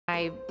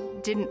I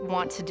didn't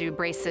want to do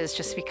braces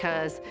just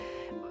because,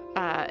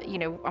 you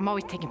know, I'm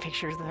always taking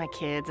pictures of my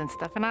kids and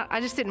stuff, and I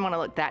just didn't want to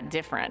look that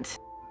different.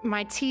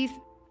 My teeth,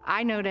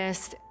 I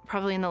noticed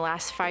probably in the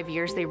last 5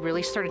 years, they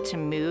really started to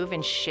move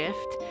and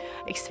shift,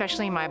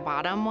 especially my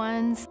bottom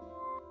ones.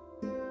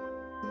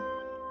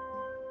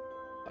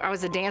 I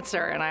was a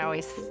dancer and I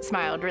always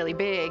smiled really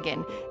big,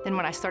 and then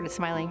when I started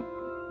smiling,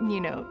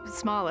 you know,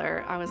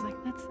 smaller, I was like,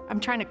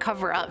 I'm trying to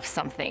cover up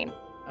something.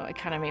 It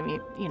kind of made me,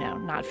 you know,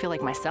 not feel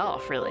like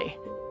myself, really.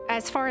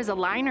 As far as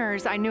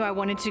aligners, I knew I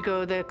wanted to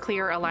go the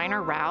clear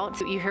aligner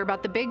route. You hear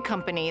about the big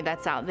company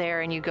that's out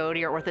there and you go to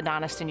your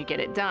orthodontist and you get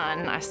it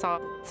done. I saw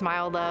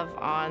Smilelove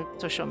on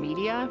social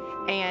media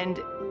and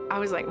I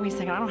was like, wait a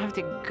second, I don't have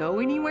to go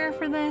anywhere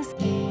for this.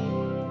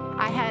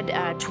 I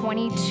had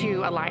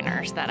 22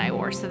 aligners that I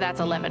wore, so that's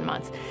 11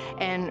 months.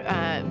 And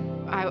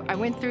I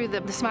went through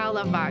the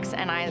Smilelove box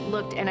and I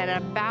looked, and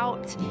at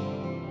about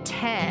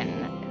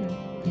 10,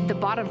 the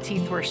bottom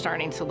teeth were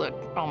starting to look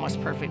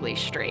almost perfectly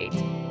straight.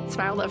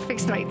 Smilelove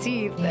fixed my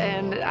teeth,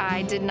 and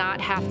I did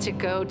not have to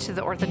go to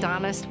the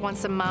orthodontist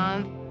once a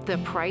month. The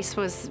price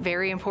was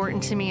very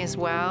important to me as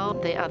well.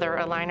 The other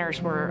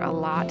aligners were a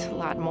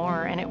lot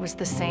more, and it was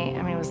the same,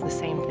 I mean, it was the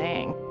same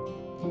thing.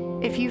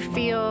 If you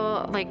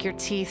feel like your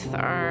teeth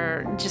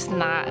are just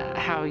not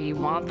how you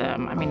want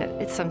them, I mean,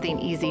 it's something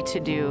easy to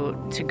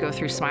do, to go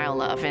through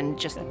Smilelove,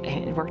 and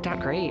it worked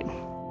out great.